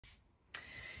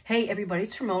Hey everybody,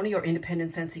 it's Ramona, your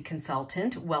independent SCENTSY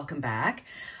consultant. Welcome back.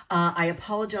 I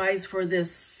apologize for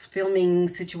this filming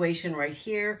situation right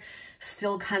here.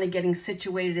 Still kind of getting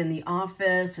situated in the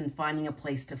office and finding a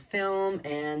place to film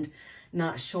and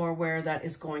not sure where that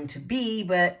is going to be,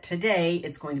 but today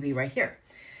it's going to be right here.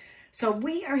 So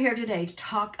we are here today to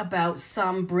talk about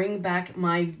some bring back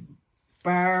my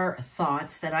bar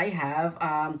thoughts that I have.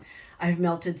 I've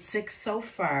melted 6 so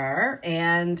far,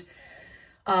 and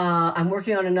I'm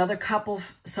working on another couple,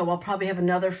 so I'll probably have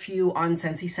another few on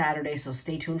SCENTSY Saturday, so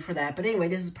stay tuned for that. But anyway,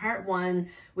 this is part 1.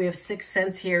 We have 6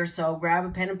 scents here, so grab a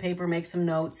pen and paper, make some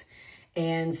notes,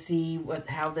 and see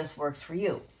how this works for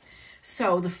you.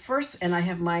 So the first, and I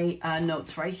have my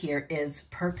notes right here, is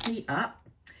Perk Me Up.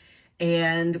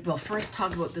 And we'll first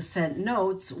talk about the scent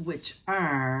notes, which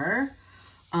are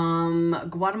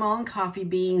Guatemalan coffee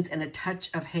beans and a touch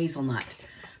of hazelnut.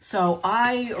 So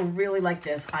I really like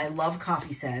this. I love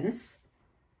coffee scents.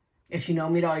 If you know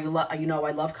me at all, you know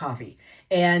I love coffee.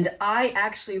 And I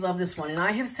actually love this one. And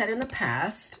I have said in the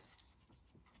past,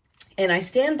 and I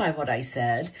stand by what I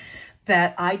said,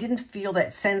 that I didn't feel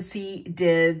that SCENTSY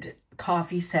did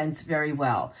coffee scents very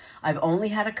well. I've only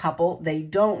had a couple. They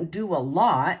don't do a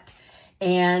lot.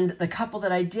 And the couple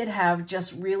that I did have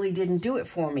just really didn't do it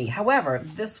for me. However,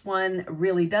 this one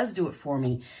really does do it for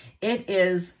me. It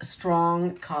is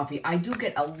strong coffee. I do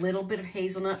get a little bit of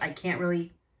hazelnut. I can't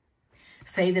really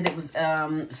say that it was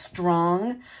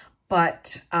strong,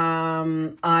 but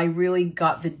I really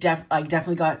got I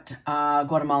definitely got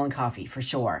Guatemalan coffee for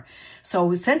sure.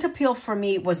 So scent appeal for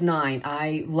me was 9.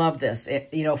 I love this.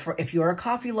 If you're a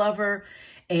coffee lover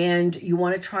and you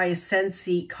want to try a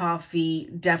SCENTSY coffee,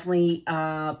 definitely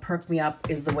Perk Me Up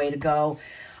is the way to go.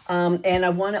 And I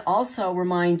want to also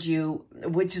remind you,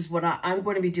 which is what I'm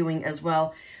going to be doing as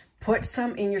well, put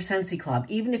some in your SCENTSY club,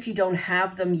 even if you don't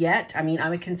have them yet. I mean,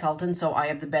 I'm a consultant, so I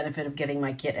have the benefit of getting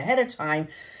my kit ahead of time.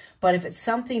 But if it's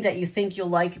something that you think you'll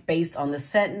like based on the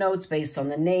scent notes, based on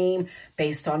the name,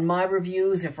 based on my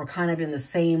reviews, if we're kind of in the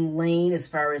same lane as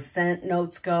far as scent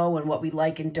notes go and what we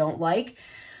like and don't like,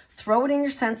 throw it in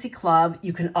your SCENTSY club.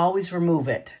 You can always remove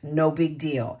it. No big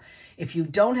deal. If you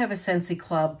don't have a SCENTSY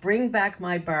club, Bring Back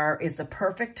My Bar is the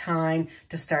perfect time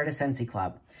to start a SCENTSY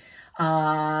club.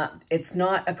 It's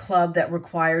not a club that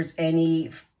requires any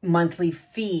monthly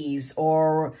fees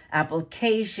or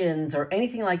applications or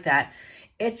anything like that.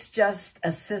 It's just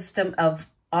a system of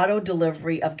auto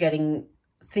delivery of getting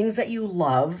things that you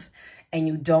love and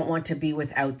you don't want to be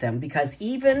without them, because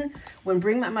even when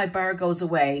Bring Back My Bar goes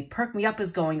away, Perk Me Up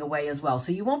is going away as well.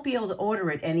 So you won't be able to order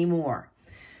it anymore.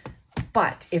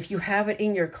 But if you have it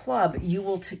in your club, you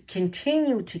will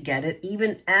continue to get it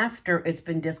even after it's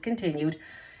been discontinued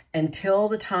until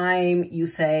the time you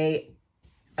say,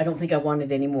 I don't think I want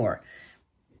it anymore.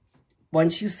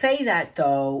 Once you say that,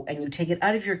 though, and you take it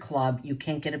out of your club, you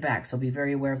can't get it back. So be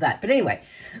very aware of that. But anyway,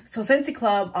 so SCENTSY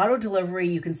Club, auto delivery,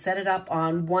 you can set it up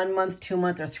on 1 month, 2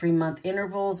 month, or 3 month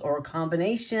intervals or a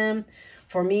combination.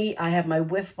 For me, I have my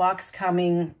whiff box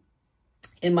coming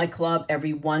in my club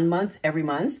every 1 month, every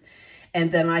month. And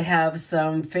then I have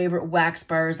some favorite wax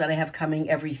bars that I have coming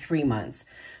every 3 months.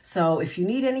 So if you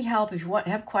need any help, if you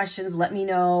have questions, let me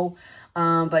know.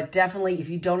 But definitely, if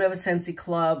you don't have a SCENTSY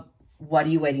club, what are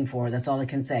you waiting for? That's all I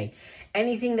can say.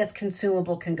 Anything that's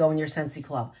consumable can go in your SCENTSY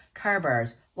club. Car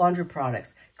bars, laundry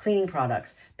products, cleaning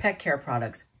products, pet care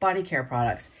products, body care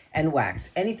products, and wax.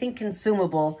 Anything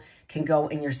consumable can go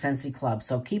in your SCENTSY club.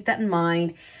 So keep that in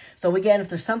mind. So again, if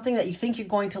there's something that you think you're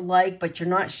going to like, but you're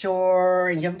not sure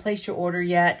and you haven't placed your order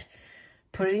yet,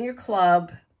 put it in your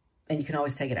club and you can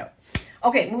always take it out.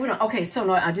 Okay, moving on. Okay, so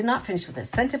no, I did not finish with this.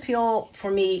 Scent appeal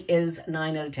for me is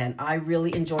 9 out of 10. I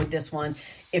really enjoyed this one.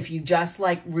 If you just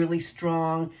like really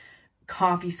strong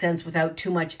coffee scents without too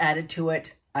much added to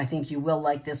it, I think you will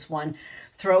like this one.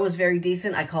 Throw is very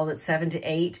decent. I called it 7 to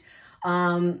 8.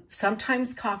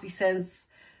 Sometimes coffee scents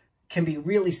can be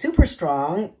really super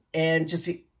strong and just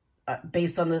be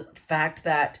based on the fact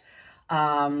that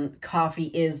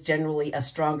coffee is generally a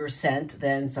stronger scent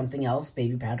than something else,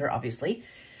 baby powder, obviously.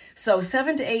 So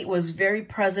 7 to 8 was very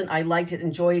present. I liked it,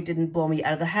 enjoyed it, didn't blow me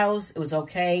out of the house. It was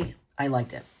okay. I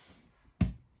liked it.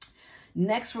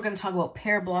 Next, we're going to talk about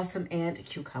Pear Blossom and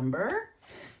Cucumber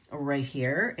right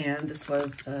here. And this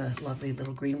was a lovely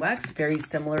little green wax, very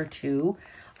similar to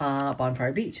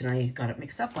Bonfire Beach. And I got it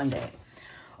mixed up one day.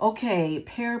 Okay,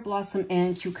 Pear Blossom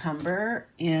and Cucumber.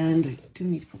 And I do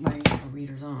need to put my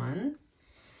readers on.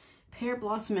 Pear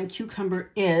Blossom and Cucumber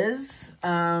is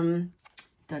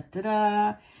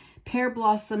Pear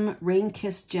Blossom, Rain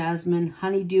Kissed Jasmine,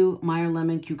 Honeydew, Meyer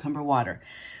Lemon, Cucumber Water.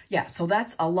 Yeah, so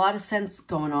that's a lot of scents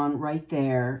going on right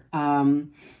there.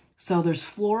 So there's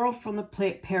floral from the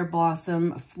pear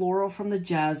blossom, floral from the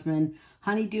jasmine,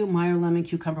 honeydew, Meyer lemon,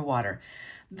 cucumber water.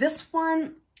 This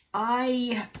one,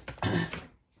 I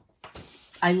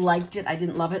liked it. I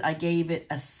didn't love it. I gave it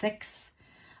a 6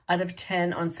 out of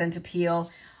 10 on scent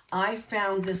appeal. I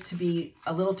found this to be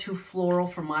a little too floral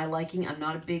for my liking. I'm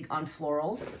not big on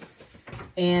florals.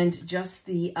 And just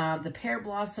the pear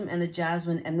blossom and the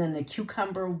jasmine and then the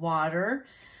cucumber water.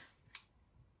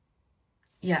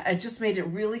 Yeah, it just made it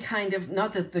really kind of,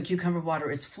 not that the cucumber water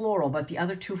is floral, but the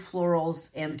other two florals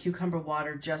and the cucumber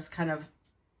water just kind of,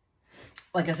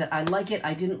 like I said, I like it.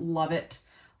 I didn't love it.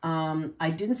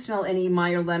 I didn't smell any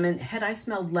Meyer lemon. Had I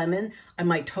smelled lemon, I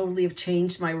might totally have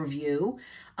changed my review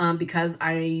because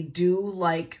I do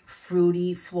like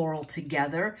fruity floral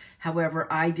together. However,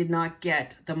 I did not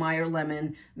get the Meyer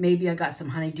lemon. Maybe I got some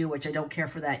honeydew, which I don't care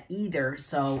for that either.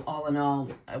 So all in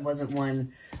all, it wasn't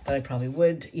one that I probably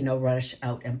would, you know, rush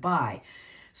out and buy.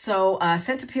 So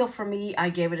scent appeal for me,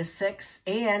 I gave it a 6.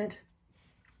 And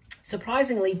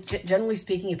surprisingly, generally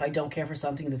speaking, if I don't care for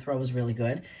something, the throw was really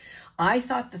good. I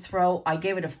thought the throw, I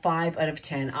gave it a 5 out of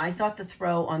 10. I thought the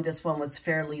throw on this one was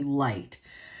fairly light.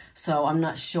 So I'm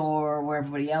not sure where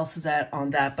everybody else is at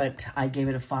on that, but I gave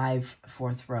it a 5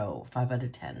 for throw, 5 out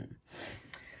of 10.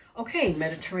 Okay,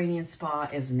 Mediterranean Spa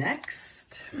is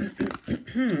next.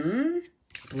 Blue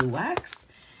wax.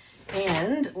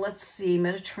 And let's see,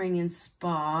 Mediterranean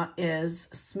Spa is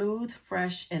smooth,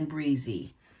 fresh, and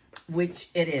breezy, which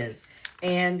it is.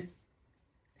 And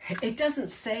it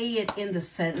doesn't say it in the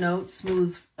scent note,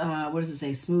 smooth, what does it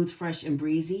say? Smooth, fresh, and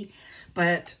breezy.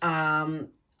 But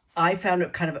I found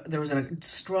it kind of, there was a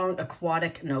strong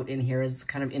aquatic note in here, as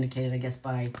kind of indicated, I guess,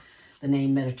 by the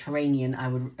name Mediterranean. I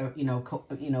would, you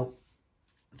know,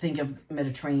 think of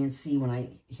Mediterranean Sea when I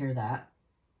hear that.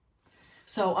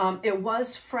 So it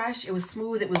was fresh, it was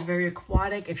smooth, it was very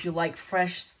aquatic. If you like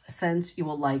fresh scents, you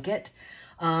will like it.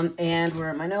 And where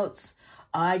are my notes?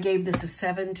 I gave this a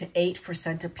 7 to 8 for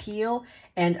scent appeal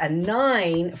and a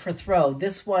 9 for throw.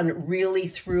 This one really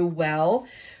threw well.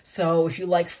 So if you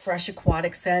like fresh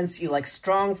aquatic scents, you like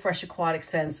strong fresh aquatic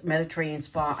scents, Mediterranean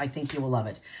Spa, I think you will love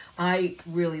it. I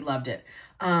really loved it.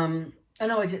 I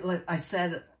know I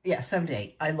said, yeah, 7 to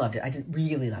 8. I loved it. I did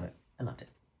really love it. I loved it.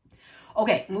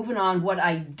 Okay, moving on. What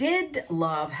I did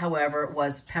love, however,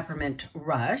 was Peppermint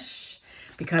Rush,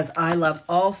 because I love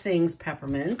all things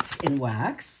peppermint in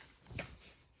wax.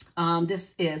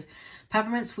 This is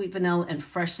peppermint, sweet vanilla, and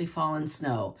freshly fallen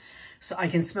snow. So I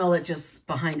can smell it just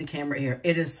behind the camera here.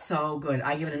 It is so good.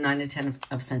 I give it a 9 to 10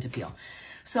 of scent appeal.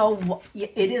 So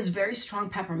it is very strong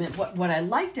peppermint. What I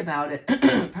liked about it,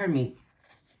 pardon me,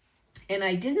 and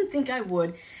I didn't think I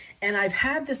would, and I've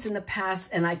had this in the past,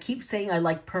 and I keep saying I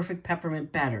like perfect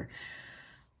peppermint better.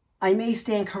 I may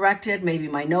stand corrected. Maybe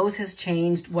my nose has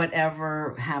changed,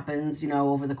 whatever happens, you know,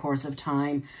 over the course of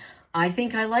time. I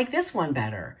think I like this one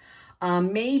better.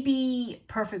 Maybe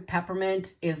perfect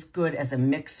peppermint is good as a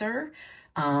mixer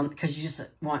because you just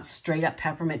want straight up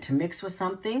peppermint to mix with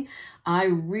something. I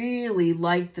really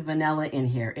like the vanilla in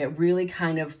here. It really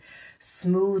kind of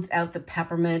smoothed out the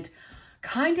peppermint.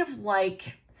 Kind of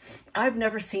like, I've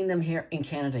never seen them here in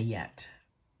Canada yet,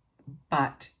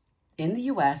 but in the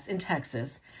US, in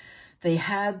Texas, they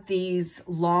had these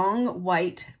long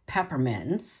white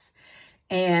peppermints,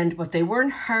 but they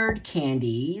weren't hard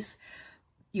candies.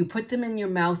 You put them in your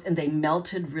mouth and they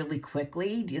melted really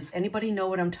quickly. Does anybody know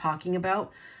what I'm talking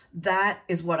about? That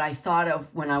is what I thought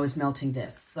of when I was melting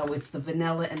this. So it's the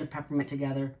vanilla and the peppermint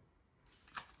together.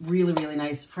 Really, really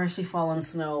nice. Freshly fallen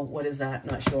snow. What is that?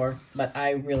 Not sure, but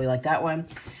I really like that one.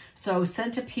 So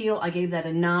scent appeal, I gave that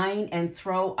a 9, and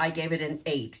throw, I gave it an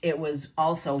 8. It was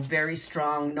also very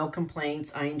strong. No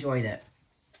complaints. I enjoyed it.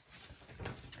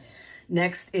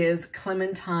 Next is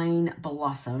Clementine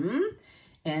Blossom.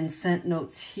 And scent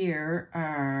notes here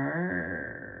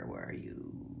are, where are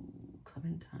you?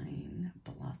 Clementine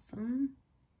Blossom.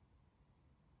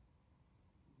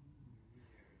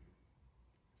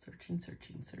 Searching,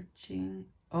 searching, searching.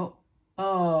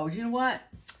 Oh, you know what?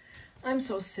 I'm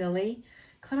so silly.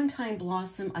 Clementine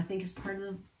Blossom, I think, is part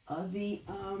of the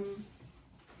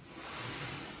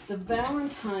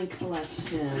Valentine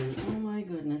collection. Oh my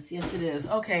goodness. Yes, it is.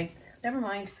 Okay, never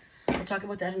mind. We'll talk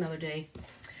about that another day.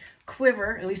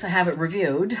 Quiver, at least I have it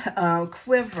reviewed.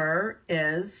 Quiver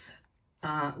is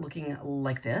looking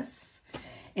like this.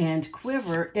 And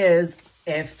Quiver is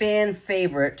a fan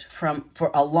favorite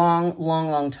for a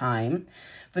long time.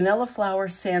 Vanilla flower,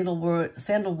 sandalwood,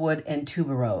 and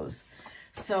tuberose.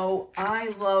 So I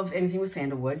love anything with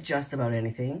sandalwood, just about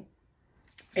anything.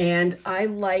 And I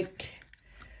like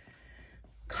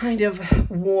kind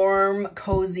of warm,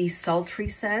 cozy, sultry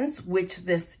scents, which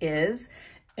this is.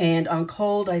 And on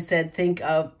cold, I said, think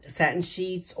of satin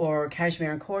sheets or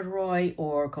cashmere and corduroy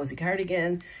or cozy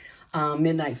cardigan,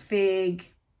 midnight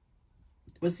fig.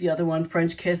 What's the other one?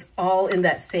 French kiss, all in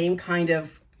that same kind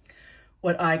of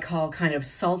what I call kind of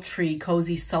sultry,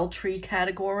 cozy, sultry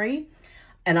category.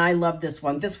 And I love this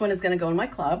one. This one is going to go in my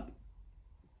club.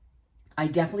 I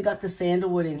definitely got the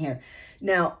sandalwood in here.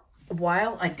 Now,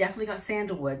 while I definitely got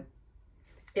sandalwood,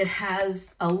 it has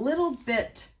a little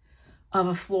bit of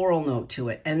a floral note to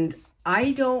it. And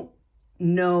I don't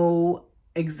know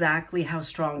exactly how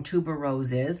strong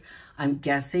tuberose is. I'm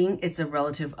guessing it's a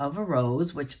relative of a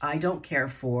rose, which I don't care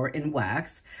for in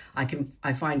wax.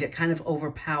 I find it kind of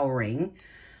overpowering.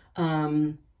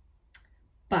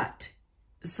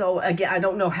 So again, I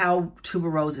don't know how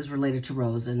tuberose is related to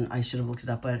rose, and I should have looked it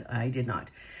up, but I did not.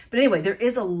 But anyway, there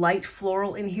is a light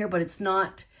floral in here, but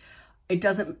it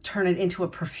doesn't turn it into a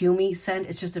perfumey scent.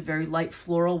 It's just a very light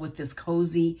floral with this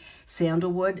cozy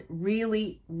sandalwood.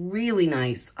 Really, really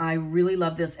nice. I really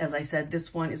love this. As I said,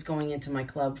 this one is going into my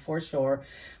club for sure.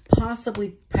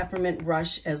 Possibly Peppermint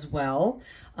Rush as well,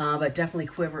 but definitely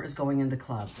Quiver is going in the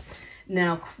club.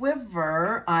 Now,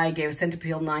 Quiver, I gave a scent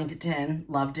appeal 9 to 10,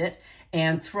 loved it.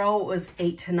 And Throw was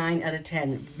 8 to 9 out of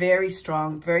 10. Very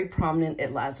strong, very prominent.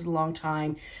 It lasted a long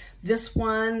time. This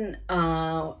one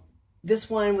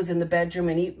was in the bedroom,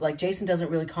 and like Jason doesn't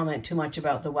really comment too much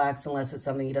about the wax unless it's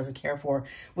something he doesn't care for,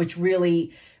 which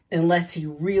really, unless he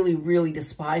really, really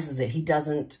despises it, he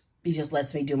just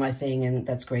lets me do my thing, and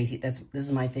that's great. This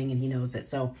is my thing, and he knows it.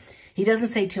 So he doesn't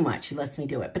say too much. He lets me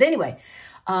do it. But anyway,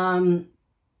 not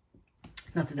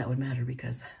that would matter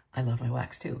because I love my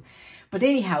wax too. But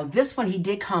anyhow, this one he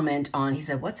did comment on. He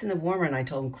said, what's in the warmer? And I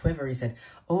told him Quiver. He said,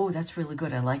 oh, that's really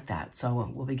good. I like that. So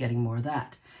we'll be getting more of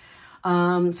that.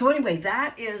 So anyway,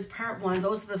 that is part 1.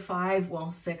 Those are the 5,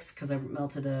 well, 6, because I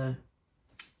melted a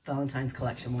Valentine's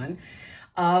collection one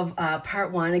of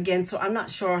part 1. Again, so I'm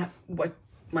not sure what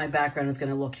my background is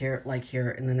going to look like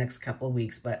here in the next couple of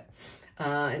weeks, but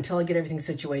until I get everything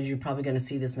situated, you're probably going to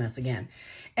see this mess again.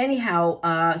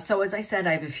 Anyhow, so as I said,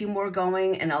 I have a few more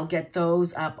going, and I'll get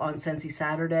those up on SCENTSY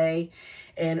Saturday.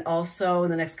 And also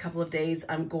in the next couple of days,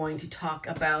 I'm going to talk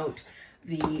about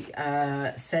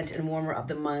the scent and warmer of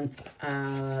the month,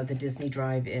 the Disney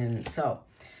Drive-In. So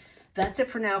that's it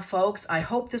for now, folks. I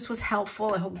hope this was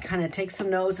helpful. I hope you kind of take some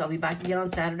notes. I'll be back again on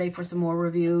Saturday for some more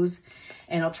reviews,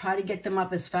 and I'll try to get them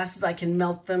up as fast as I can,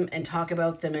 melt them and talk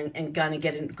about them and kind of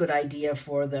get a good idea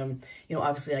for them. You know,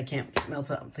 obviously I can't melt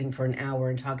something for an hour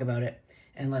and talk about it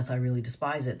unless I really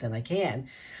despise it, then I can.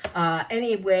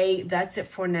 Anyway, that's it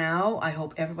for now. I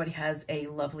hope everybody has a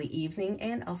lovely evening,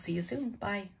 and I'll see you soon.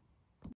 Bye.